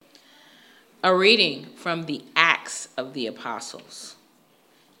A reading from the Acts of the Apostles,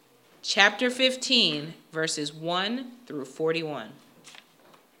 chapter 15, verses 1 through 41.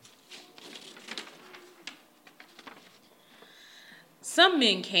 Some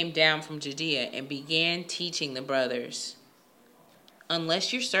men came down from Judea and began teaching the brothers,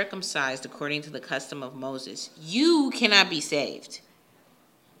 "Unless you're circumcised according to the custom of Moses, you cannot be saved."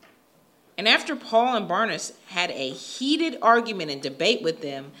 And after Paul and Barnabas had a heated argument and debate with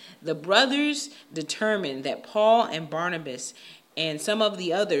them, the brothers determined that Paul and Barnabas and some of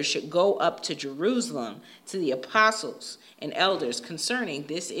the others should go up to Jerusalem to the apostles and elders concerning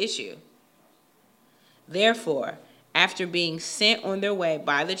this issue. Therefore, after being sent on their way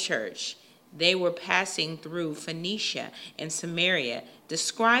by the church, they were passing through Phoenicia and Samaria,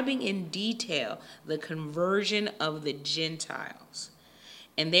 describing in detail the conversion of the Gentiles.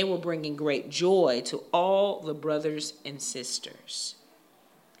 And they were bringing great joy to all the brothers and sisters.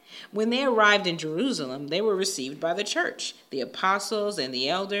 When they arrived in Jerusalem, they were received by the church, the apostles and the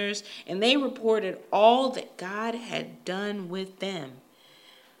elders, and they reported all that God had done with them.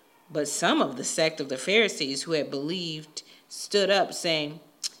 But some of the sect of the Pharisees who had believed stood up, saying,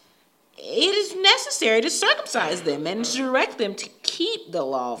 "It is necessary to circumcise them and to direct them to keep the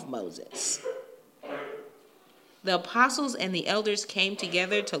law of Moses." The apostles and the elders came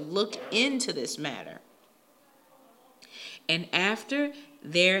together to look into this matter. And after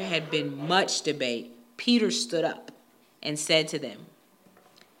there had been much debate, Peter stood up and said to them,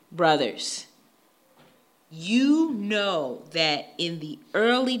 "Brothers, you know that in the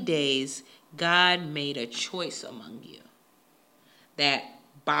early days God made a choice among you, that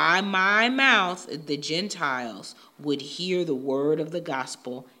by my mouth the Gentiles would hear the word of the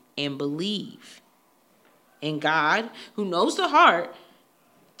gospel and believe. And God, who knows the heart,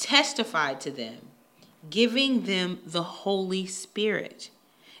 testified to them, giving them the Holy Spirit,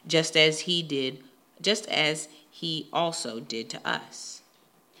 just as he also did to us.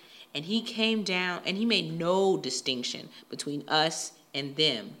 And he came down and he made no distinction between us and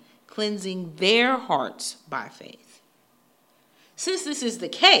them, cleansing their hearts by faith. Since this is the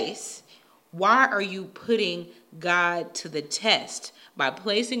case, why are you putting God to the test by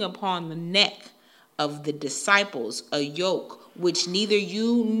placing upon the neck of the disciples a yoke which neither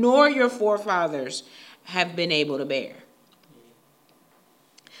you nor your forefathers have been able to bear?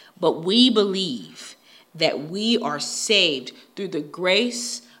 But we believe that we are saved through the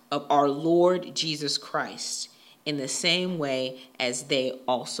grace of our Lord Jesus Christ in the same way as they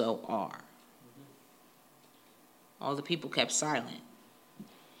also are." All the people kept silent,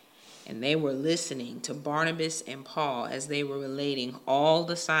 and they were listening to Barnabas and Paul as they were relating all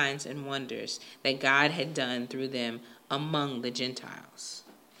the signs and wonders that God had done through them among the Gentiles.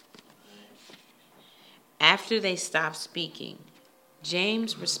 After they stopped speaking,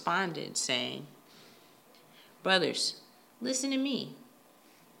 James responded, saying, "Brothers, listen to me.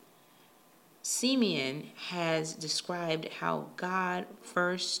 Simeon has described how God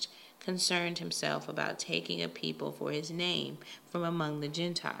first concerned himself about taking a people for his name from among the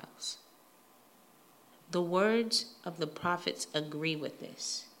Gentiles. The words of the prophets agree with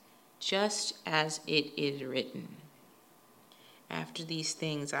this, just as it is written, 'After these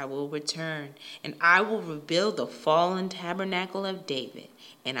things I will return, and I will rebuild the fallen tabernacle of David,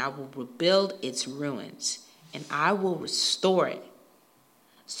 and I will rebuild its ruins, and I will restore it,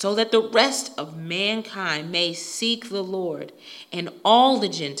 so that the rest of mankind may seek the Lord, and all the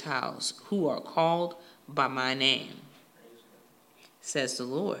Gentiles who are called by my name,' says the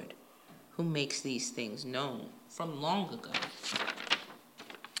Lord, who makes these things known from long ago.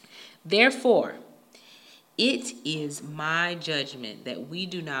 Therefore, it is my judgment that we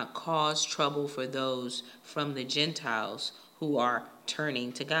do not cause trouble for those from the Gentiles who are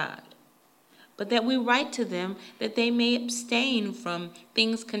turning to God, but that we write to them that they may abstain from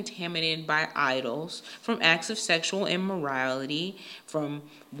things contaminated by idols, from acts of sexual immorality, from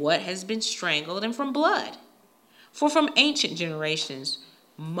what has been strangled, and from blood. For from ancient generations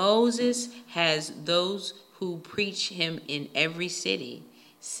Moses has those who preach him in every city,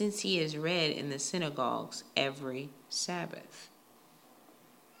 since he is read in the synagogues every Sabbath."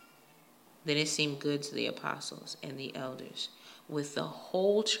 Then it seemed good to the apostles and the elders with the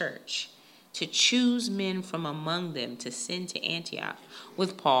whole church to choose men from among them to send to Antioch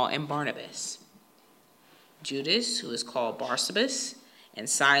with Paul and Barnabas. Judas, who is called Barsabas, and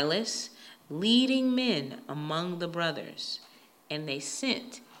Silas, leading men among the brothers, and they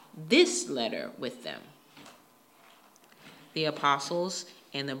sent this letter with them: "The apostles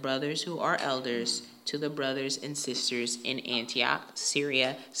and the brothers who are elders, to the brothers and sisters in Antioch,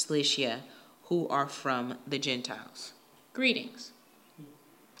 Syria, Cilicia, who are from the Gentiles. Greetings.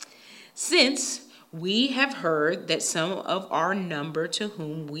 Since we have heard that some of our number to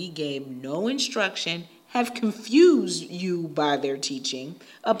whom we gave no instruction have confused you by their teaching,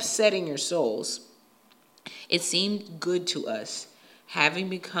 upsetting your souls, it seemed good to us, having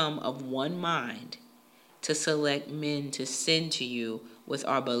become of one mind, to select men to send to you with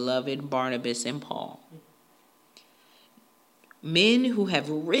our beloved Barnabas and Paul, men who have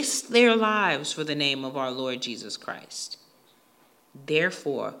risked their lives for the name of our Lord Jesus Christ.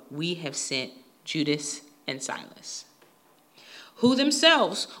 Therefore, we have sent Judas and Silas, who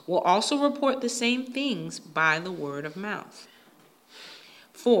themselves will also report the same things by the word of mouth.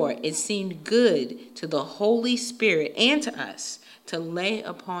 For it seemed good to the Holy Spirit and to us to lay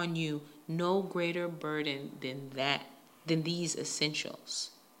upon you no greater burden than these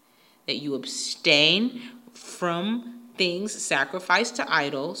essentials, that you abstain from things sacrificed to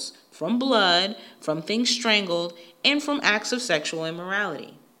idols, from blood, from things strangled, and from acts of sexual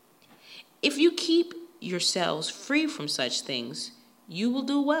immorality. If you keep yourselves free from such things, you will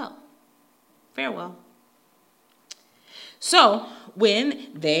do well. Farewell. So, when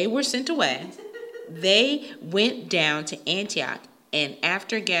they were sent away, they went down to Antioch, and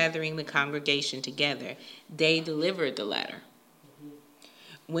after gathering the congregation together, they delivered the letter.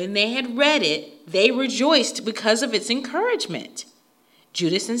 When they had read it, they rejoiced because of its encouragement.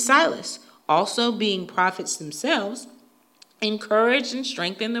 Judas and Silas, also being prophets themselves, encouraged and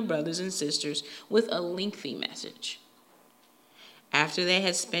strengthened the brothers and sisters with a lengthy message. After they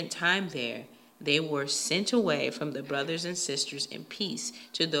had spent time there, they were sent away from the brothers and sisters in peace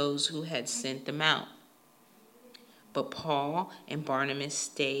to those who had sent them out. But Paul and Barnabas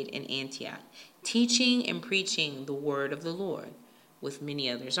stayed in Antioch, teaching and preaching the word of the Lord, with many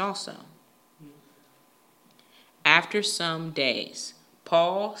others also. After some days,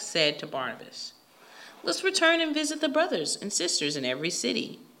 Paul said to Barnabas, "Let's return and visit the brothers and sisters in every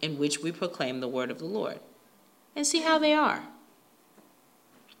city in which we proclaim the word of the Lord, and see how they are."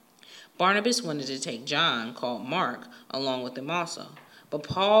 Barnabas wanted to take John, called Mark, along with them also, but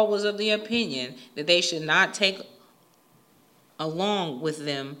Paul was of the opinion that they should not take along with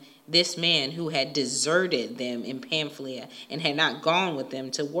them this man who had deserted them in Pamphylia and had not gone with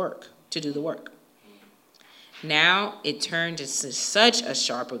them to do the work. Now it turned into such a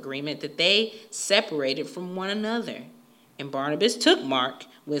sharp agreement that they separated from one another. And Barnabas took Mark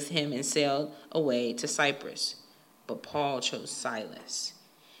with him and sailed away to Cyprus. But Paul chose Silas,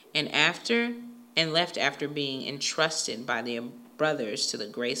 and left after being entrusted by the brothers to the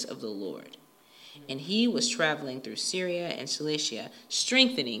grace of the Lord. And he was traveling through Syria and Cilicia,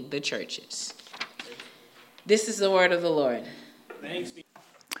 strengthening the churches. This is the word of the Lord. Thanks be.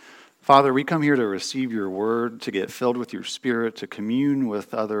 Father, we come here to receive your word, to get filled with your spirit, to commune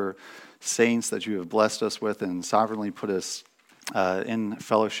with other saints that you have blessed us with and sovereignly put us in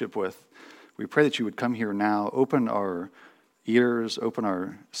fellowship with. We pray that you would come here now, open our ears, open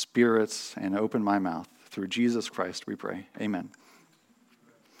our spirits, and open my mouth. Through Jesus Christ, we pray. Amen.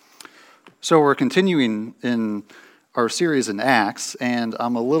 So we're continuing in our series in Acts, and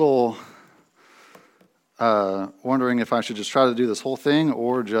I'm a little wondering if I should just try to do this whole thing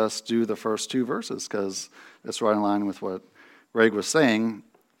or just do the first two verses, because it's right in line with what Greg was saying.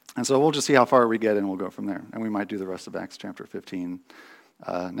 And so we'll just see how far we get, and we'll go from there. And we might do the rest of Acts chapter 15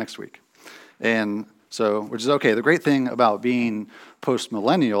 next week. And so, which is okay. The great thing about being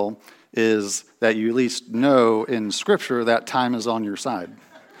post-millennial is that you at least know in Scripture that time is on your side.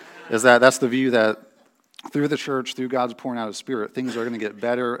 That's the view that through the church, through God's pouring out of Spirit, things are going to get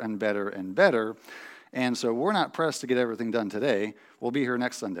better and better and better. And so we're not pressed to get everything done today. We'll be here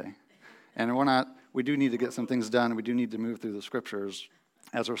next Sunday. And we do need to get some things done. We do need to move through the Scriptures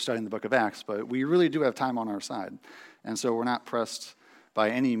as we're studying the book of Acts, but we really do have time on our side. And so we're not pressed by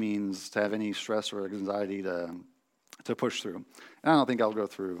any means to have any stress or anxiety to push through. And I don't think I'll go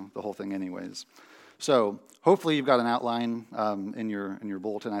through the whole thing anyways. So hopefully you've got an outline in your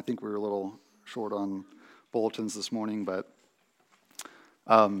bulletin. I think we were a little short on bulletins this morning, but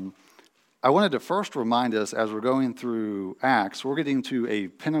I wanted to first remind us as we're going through Acts, we're getting to a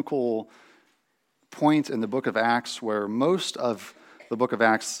pinnacle point in the book of Acts where most of the book of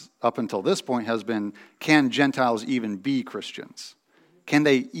Acts up until this point has been, can Gentiles even be Christians? Can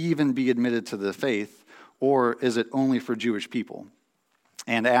they even be admitted to the faith, or is it only for Jewish people?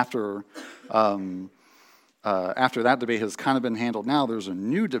 And after that debate has kind of been handled now, there's a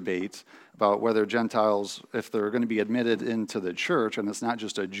new debate about whether Gentiles, if they're going to be admitted into the church, and it's not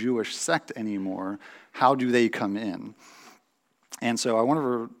just a Jewish sect anymore, how do they come in? And so I want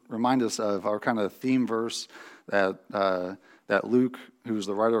to remind us of our kind of theme verse that Luke, who's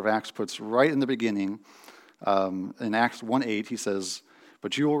the writer of Acts, puts right in the beginning. In Acts 1:8, he says,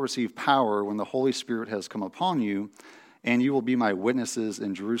 but you will receive power when the Holy Spirit has come upon you, and you will be my witnesses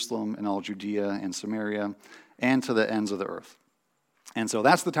in Jerusalem and all Judea and Samaria and to the ends of the earth. And so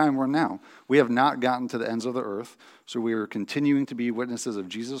that's the time we're in now. We have not gotten to the ends of the earth, so we are continuing to be witnesses of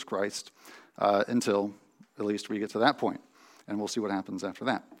Jesus Christ until at least we get to that point, and we'll see what happens after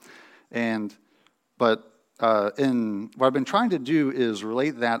that. But what I've been trying to do is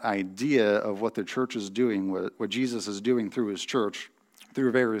relate that idea of what the church is doing, what Jesus is doing through his church,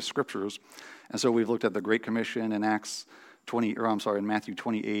 through various scriptures. And so we've looked at the Great Commission in in Matthew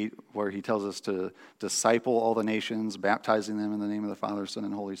 28, where he tells us to disciple all the nations, baptizing them in the name of the Father, Son,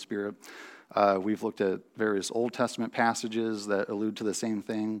 and Holy Spirit. We've looked at various Old Testament passages that allude to the same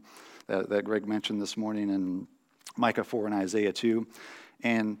thing that Greg mentioned this morning in Micah 4 and Isaiah 2.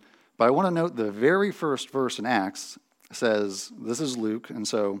 But I want to note the very first verse in Acts says, this is Luke, and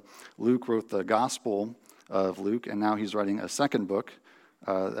so Luke wrote the Gospel of Luke, and now he's writing a second book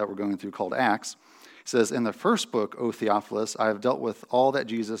that we're going through called Acts. He says, in the first book, O Theophilus, I have dealt with all that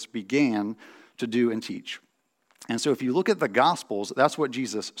Jesus began to do and teach. And so if you look at the Gospels, that's what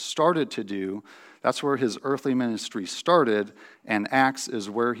Jesus started to do. That's where his earthly ministry started, and Acts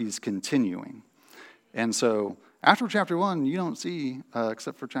is where he's continuing. And so after chapter 1, you don't see,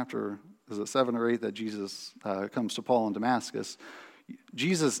 except for chapter 7 or 8, that Jesus comes to Paul in Damascus.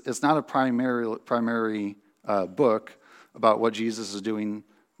 Jesus, it's not a primary book about what Jesus is doing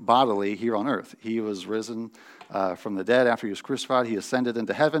bodily here on earth. He was risen from the dead after he was crucified. He ascended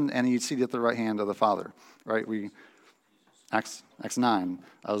into heaven, and he's seated at the right hand of the Father. Right? Acts 9.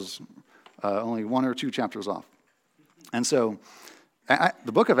 I was only 1 or 2 chapters off. And so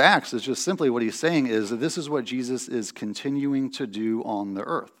the book of Acts is just simply what he's saying is that this is what Jesus is continuing to do on the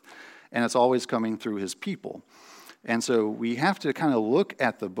earth. And it's always coming through his people. And so we have to kind of look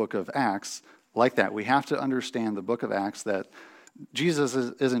at the book of Acts like that. We have to understand the book of Acts that Jesus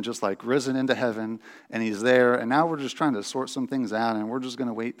isn't just like risen into heaven and he's there, and now we're just trying to sort some things out, and we're just going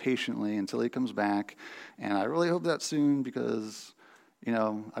to wait patiently until he comes back. And I really hope that's soon because,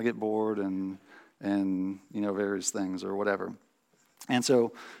 I get bored and various things or whatever. And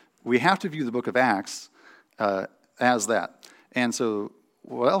so we have to view the book of Acts as that. And so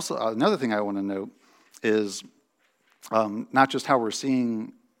another thing I want to note is not just how we're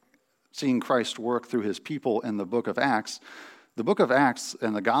seeing Christ work through his people in the book of Acts. The book of Acts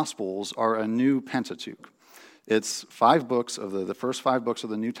and the Gospels are a new Pentateuch. It's 5 books of the first 5 books of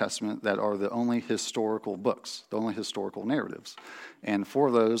the New Testament that are the only historical books, the only historical narratives. And 4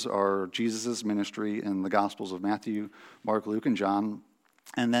 of those are Jesus' ministry in the Gospels of Matthew, Mark, Luke, and John.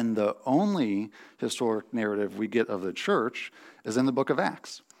 And then the only historic narrative we get of the church is in the book of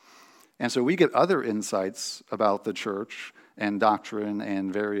Acts. And so we get other insights about the church and doctrine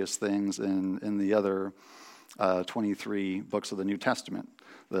and various things in the other 23 books of the New Testament,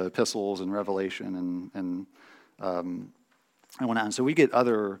 the epistles and Revelation and whatnot. So we get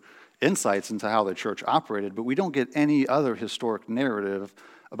other insights into how the church operated, but we don't get any other historic narrative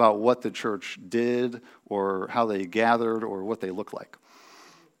about what the church did or how they gathered or what they looked like.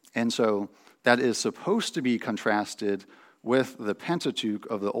 And so that is supposed to be contrasted with the Pentateuch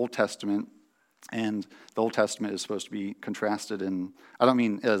of the Old Testament, and the Old Testament is supposed to be contrasted I don't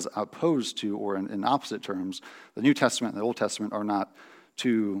mean as opposed to or in opposite terms. The New Testament and the Old Testament are not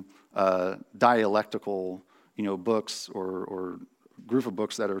two dialectical, books or group of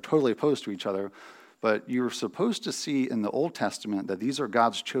books that are totally opposed to each other. But you're supposed to see in the Old Testament that these are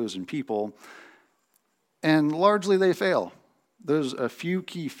God's chosen people, and largely they fail. There's a few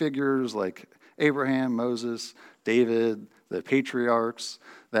key figures like Abraham, Moses, David, the patriarchs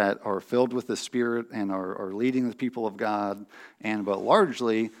that are filled with the Spirit and are leading the people of God. But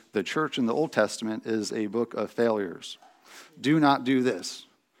largely, the church in the Old Testament is a book of failures. Do not do this,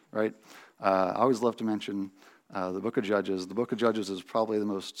 right? I always love to mention the book of Judges. The book of Judges is probably the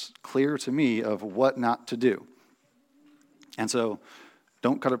most clear to me of what not to do. And so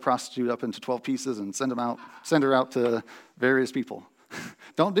don't cut a prostitute up into 12 pieces and send her out to various people.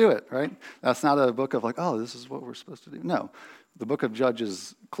 Don't do it, right? That's not a book of this is what we're supposed to do. No, the book of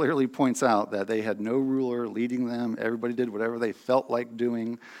Judges clearly points out that they had no ruler leading them. Everybody did whatever they felt like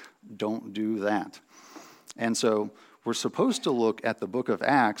doing. Don't do that. And so we're supposed to look at the book of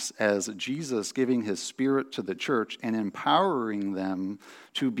Acts as Jesus giving his Spirit to the church and empowering them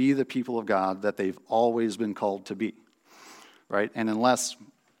to be the people of God that they've always been called to be, right? And unless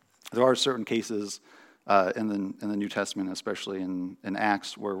there are certain cases in the New Testament, especially in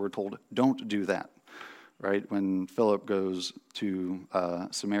Acts, where we're told, don't do that, right? When Philip goes to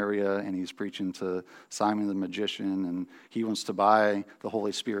Samaria and he's preaching to Simon the magician, and he wants to buy the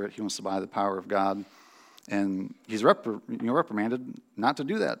Holy Spirit, he wants to buy the power of God. And he's reprimanded not to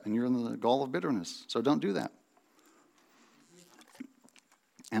do that, and you're in the gall of bitterness, so don't do that.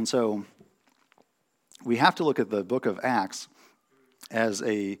 And so we have to look at the book of Acts as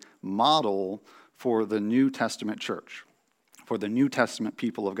a model for the New Testament church, for the New Testament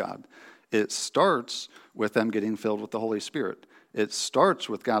people of God. It starts with them getting filled with the Holy Spirit. It starts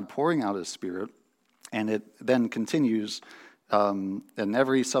with God pouring out his Spirit, and it then continues, and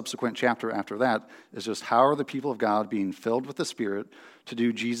every subsequent chapter after that is just how are the people of God being filled with the Spirit to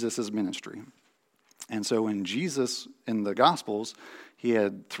do Jesus' ministry. And so in Jesus, in the Gospels, he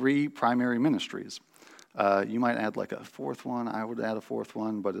had 3 primary ministries. You might add like a fourth one. I would add a fourth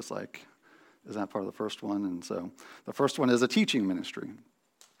one, but it's like, is that part of the first one? And so the first one is a teaching ministry.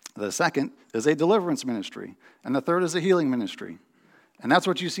 The second is a deliverance ministry. And the third is a healing ministry. And that's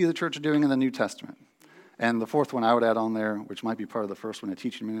what you see the church doing in the New Testament. And the fourth one I would add on there, which might be part of the first one, a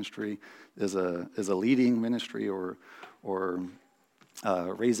teaching ministry, is a leading ministry or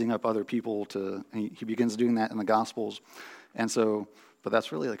raising up other people to. He begins doing that in the Gospels, and so. But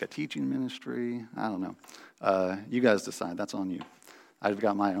that's really like a teaching ministry. I don't know. You guys decide. That's on you. I've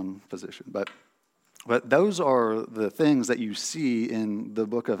got my own position, but those are the things that you see in the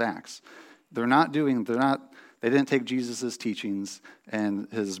book of Acts. They didn't take Jesus' teachings and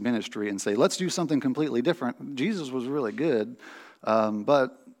his ministry and say, let's do something completely different. Jesus was really good,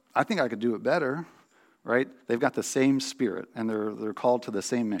 but I think I could do it better, right? They've got the same spirit, and they're called to the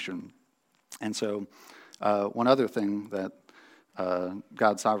same mission. And so one other thing that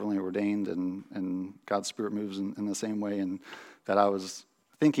God sovereignly ordained and God's Spirit moves in the same way, and that I was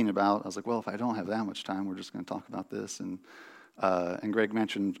thinking about, I was like, well, if I don't have that much time, we're just going to talk about this. And Greg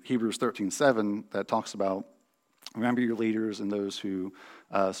mentioned Hebrews 13:7 that talks about remember your leaders and those who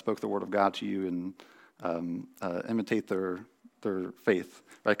spoke the word of God to you, and imitate their faith.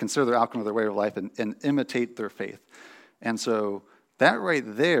 Right? Consider their outcome of their way of life and imitate their faith. And so that right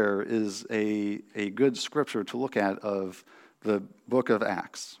there is a good scripture to look at of the book of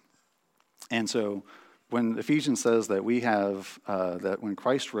Acts. And so when Ephesians says that we have, that when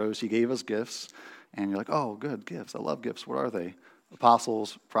Christ rose, he gave us gifts, and you're like, oh, good, gifts. I love gifts. What are they?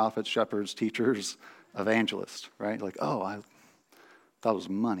 Apostles, prophets, shepherds, teachers, evangelists, right? Like, oh, I thought it was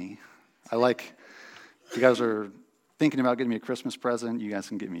money. If you guys are thinking about getting me a Christmas present, you guys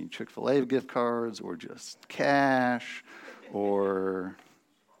can get me Chick-fil-A gift cards or just cash or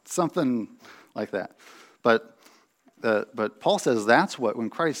something like that. But Paul says that's what, when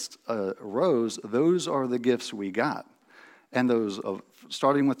Christ rose, those are the gifts we got. And those,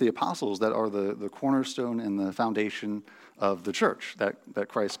 starting with the apostles, that are the cornerstone and the foundation of the church that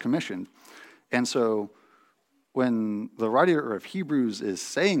Christ commissioned. And so when the writer of Hebrews is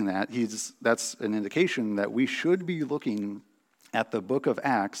saying that, that's an indication that we should be looking at the book of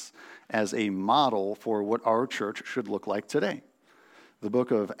Acts as a model for what our church should look like today. The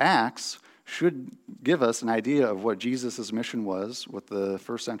book of Acts should give us an idea of what Jesus' mission was, what the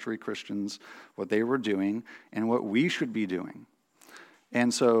first century Christians, what they were doing, and what we should be doing.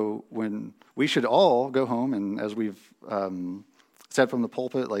 And so when we should all go home, and as we've said from the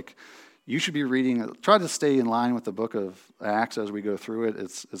pulpit, like, you should be reading, try to stay in line with the book of Acts as we go through it.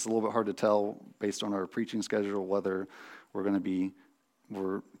 It's a little bit hard to tell based on our preaching schedule whether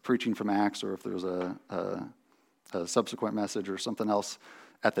we're preaching from Acts or if there's a subsequent message or something else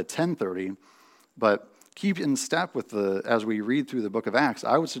at the 10:30, but keep in step with as we read through the book of Acts.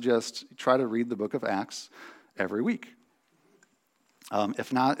 I would suggest try to read the book of Acts every week.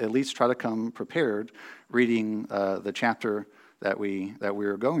 If not, at least try to come prepared reading the chapter that we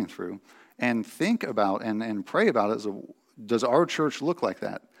are going through, and think about and pray about it. Does our church look like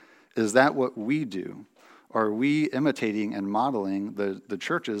that? Is that what we do? Are we imitating and modeling the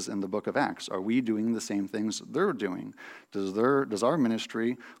churches in the book of Acts? Are we doing the same things they're doing? Does our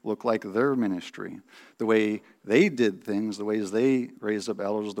ministry look like their ministry? The way they did things, the ways they raised up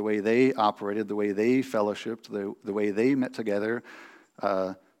elders, the way they operated, the way they fellowshiped, the way they met together.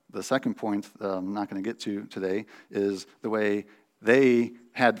 The second point I'm not going to get to today is the way they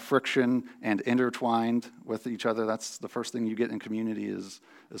had friction and intertwined with each other. That's the first thing you get in community is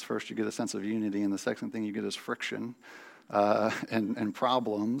first you get a sense of unity, and the second thing you get is friction and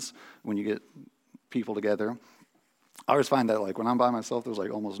problems when you get people together. I always find that, like, when I'm by myself, there's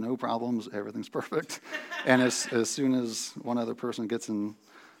like almost no problems. Everything's perfect. And as soon as one other person gets in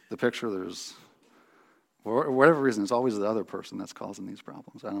the picture, there's, for whatever reason, it's always the other person that's causing these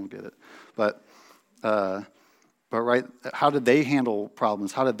problems. I don't get it. But But right, how did they handle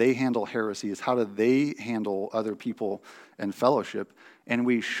problems? How did they handle heresies? How did they handle other people and fellowship? And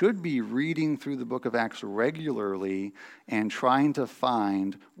we should be reading through the book of Acts regularly and trying to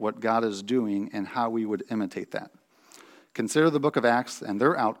find what God is doing and how we would imitate that. Consider the book of Acts and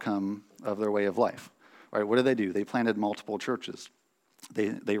their outcome of their way of life. Right? What did they do? They planted multiple churches.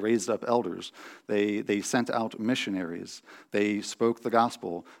 They raised up elders. They sent out missionaries. They spoke the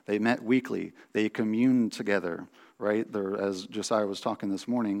gospel. They met weekly. They communed together, right? As Josiah was talking this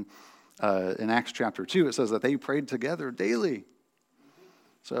morning, in Acts chapter 2, it says that they prayed together daily.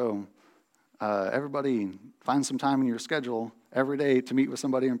 So everybody find some time in your schedule every day to meet with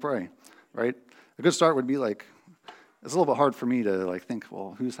somebody and pray, right? A good start would be like, it's a little bit hard for me to think,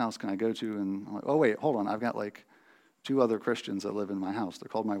 well, whose house can I go to? And I'm like, oh, wait, hold on. I've got 2 other Christians that live in my house. They're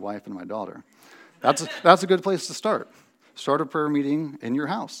called my wife and my daughter. That's a good place to start. Start a prayer meeting in your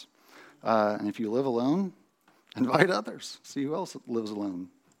house. And if you live alone, invite others. See who else lives alone.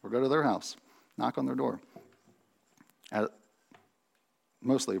 Or go to their house. Knock on their door. At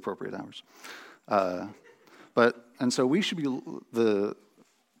mostly appropriate hours. And so we should be, the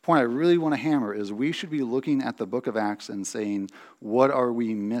point I really want to hammer is we should be looking at the book of Acts and saying, what are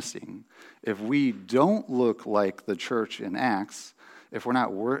we missing? If we don't look like the church in Acts, if we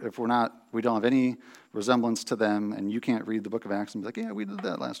don't have any resemblance to them, and you can't read the book of Acts and be like, yeah, we did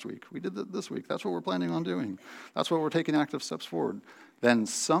that last week. We did that this week. That's what we're planning on doing. That's what we're taking active steps forward. Then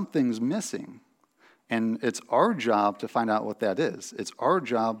something's missing. And it's our job to find out what that is. It's our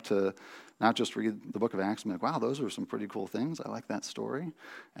job to not just read the book of Acts and be like, wow, those are some pretty cool things. I like that story.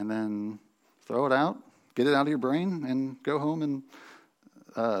 And then throw it out, get it out of your brain, and go home and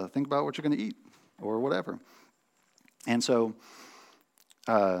think about what you're going to eat or whatever. And so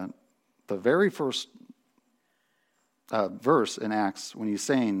the very first verse in Acts, when he's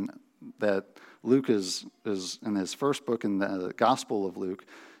saying that Luke is in his first book in the Gospel of Luke,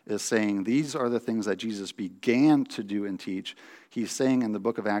 is saying these are the things that Jesus began to do and teach. He's saying in the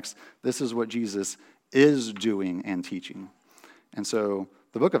book of Acts, this is what Jesus is doing and teaching. And so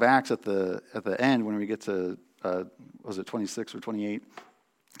the book of Acts at the end, when we get to, was it 26 or 28?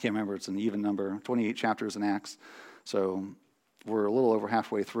 I can't remember. It's an even number. 28 chapters in Acts. So we're a little over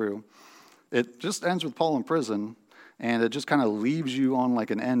halfway through. It just ends with Paul in prison, and it just kind of leaves you on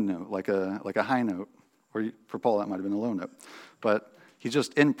an end note, like a high note. Or for Paul, that might have been a low note. But he's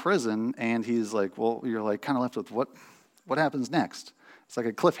just in prison, and he's like, well, you're kind of left with what happens next? It's like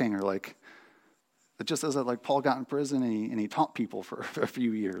a cliffhanger. It just says that Paul got in prison and he taught people for a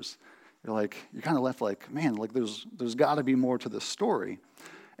few years. You're kind of left man, there's got to be more to this story.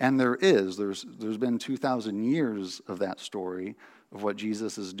 And there is. There's been 2,000 years of that story of what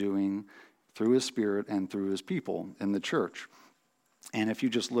Jesus is doing through his Spirit and through his people in the church. And if you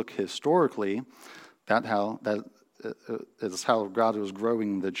just look historically, that is how God was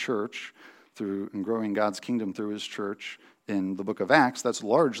growing the church and growing God's kingdom through his church in the book of Acts. That's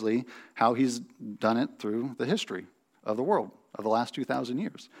largely how he's done it through the history of the world of the last 2,000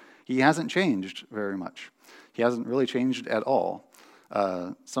 years. He hasn't changed very much. He hasn't really changed at all.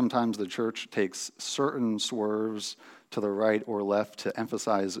 Sometimes the church takes certain swerves to the right or left to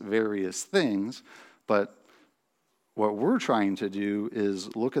emphasize various things, but what we're trying to do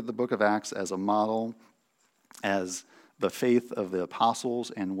is look at the book of Acts as a model, as the faith of the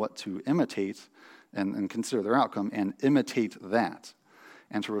apostles and what to imitate and consider their outcome and imitate that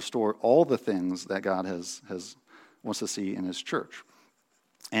and to restore all the things that God wants to see in his church.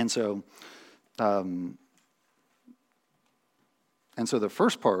 And so the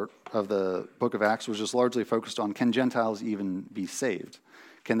first part of the book of Acts was just largely focused on, can Gentiles even be saved?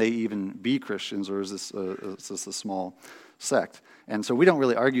 Can they even be Christians, or is this a small sect? And so we don't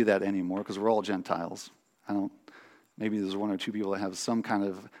really argue that anymore because we're all Gentiles. Maybe there's 1 or 2 people that have some kind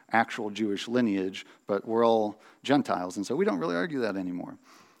of actual Jewish lineage, but we're all Gentiles, and so we don't really argue that anymore.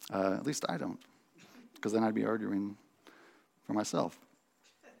 At least I don't, because then I'd be arguing for myself.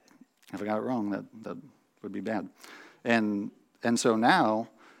 If I got it wrong, that would be bad. And so now,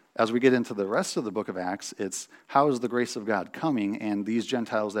 as we get into the rest of the book of Acts, it's how is the grace of God coming, and these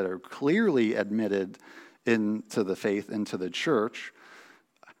Gentiles that are clearly admitted into the faith, into the church,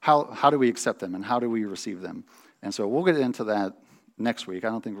 how do we accept them and how do we receive them? And so we'll get into that next week. I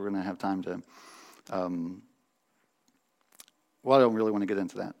don't think we're going to have time to, I don't really want to get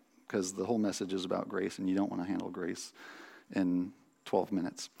into that because the whole message is about grace, and you don't want to handle grace in 12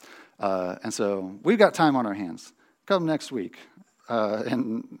 minutes. And so we've got time on our hands. Come next week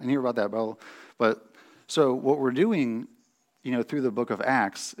and hear about that. But so what we're doing, through the book of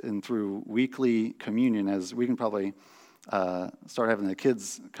Acts and through weekly communion, as we can probably start having the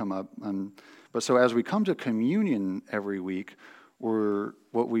kids come up. But so as we come to communion every week,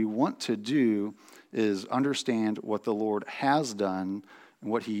 what we want to do is understand what the Lord has done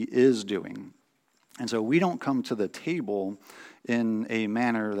and what he is doing. And so we don't come to the table in a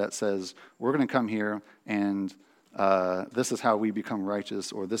manner that says, we're going to come here and this is how we become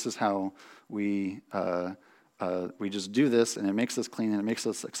righteous, or this is how we just do this and it makes us clean and it makes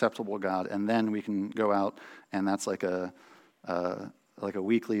us acceptable to God, and then we can go out and that's like a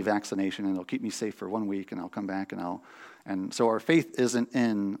weekly vaccination and it'll keep me safe for 1 week and I'll come back and so our faith isn't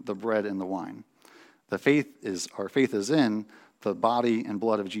in the bread and the wine. Our faith is in the body and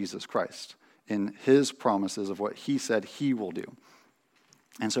blood of Jesus Christ, in his promises of what he said he will do.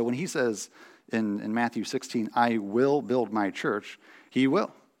 And so when he says in Matthew 16, I will build my church, he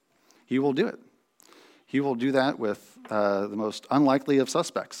will. He will do it. He will do that with the most unlikely of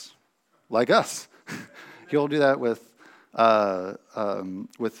suspects, like us. He'll do that with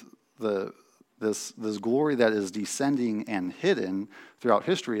this glory that is descending and hidden throughout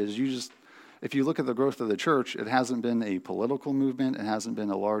history. If you look at the growth of the church, it hasn't been a political movement. It hasn't been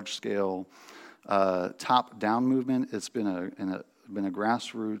a large-scale top-down movement. It's been a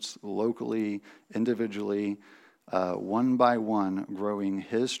grassroots, locally, individually, one by one, growing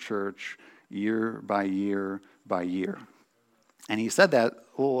his church year by year by year. And he said that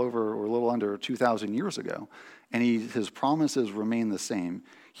a little under 2,000 years ago. And his promises remain the same.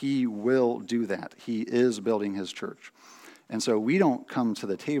 He will do that. He is building his church. And so we don't come to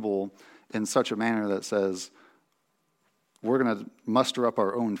the table in such a manner that says, we're going to muster up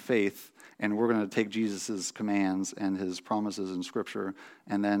our own faith and we're going to take Jesus' commands and his promises in Scripture,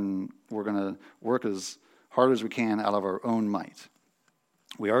 and then we're going to work as hard as we can out of our own might.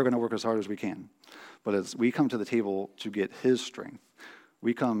 We are going to work as hard as we can. But as we come to the table to get his strength,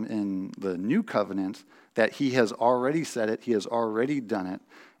 we come in the new covenant that he has already said it, he has already done it,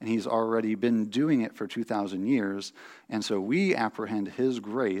 and he's already been doing it for 2,000 years. And so we apprehend his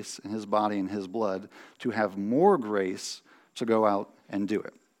grace and his body and his blood to have more grace to go out and do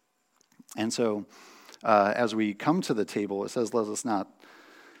it. And so as we come to the table, it says, let us not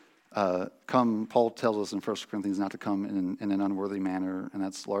come, Paul tells us in 1 Corinthians not to come in an unworthy manner, and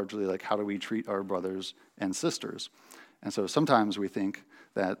that's largely like, how do we treat our brothers and sisters? And so sometimes we think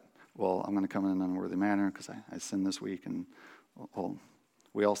that, well, I'm going to come in an unworthy manner because I sinned this week, and well,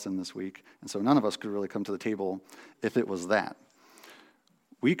 we all sin this week. And so none of us could really come to the table if it was that.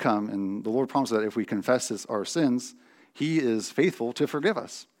 We come, and the Lord promises that if we confess our sins, he is faithful to forgive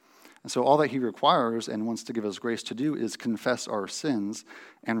us. And so all that he requires and wants to give us grace to do is confess our sins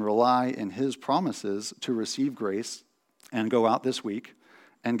and rely in his promises to receive grace and go out this week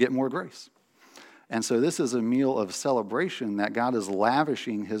and get more grace. And so this is a meal of celebration that God is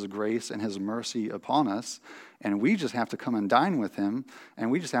lavishing his grace and his mercy upon us, and we just have to come and dine with him, and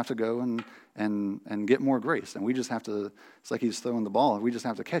we just have to go and get more grace. And we just have to, it's like he's throwing the ball, and we just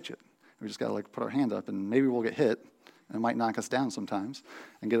have to catch it. We just got to put our hand up, and maybe we'll get hit, and it might knock us down sometimes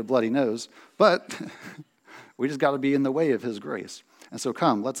and get a bloody nose, but we just got to be in the way of his grace. And so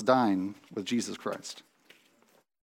come, let's dine with Jesus Christ.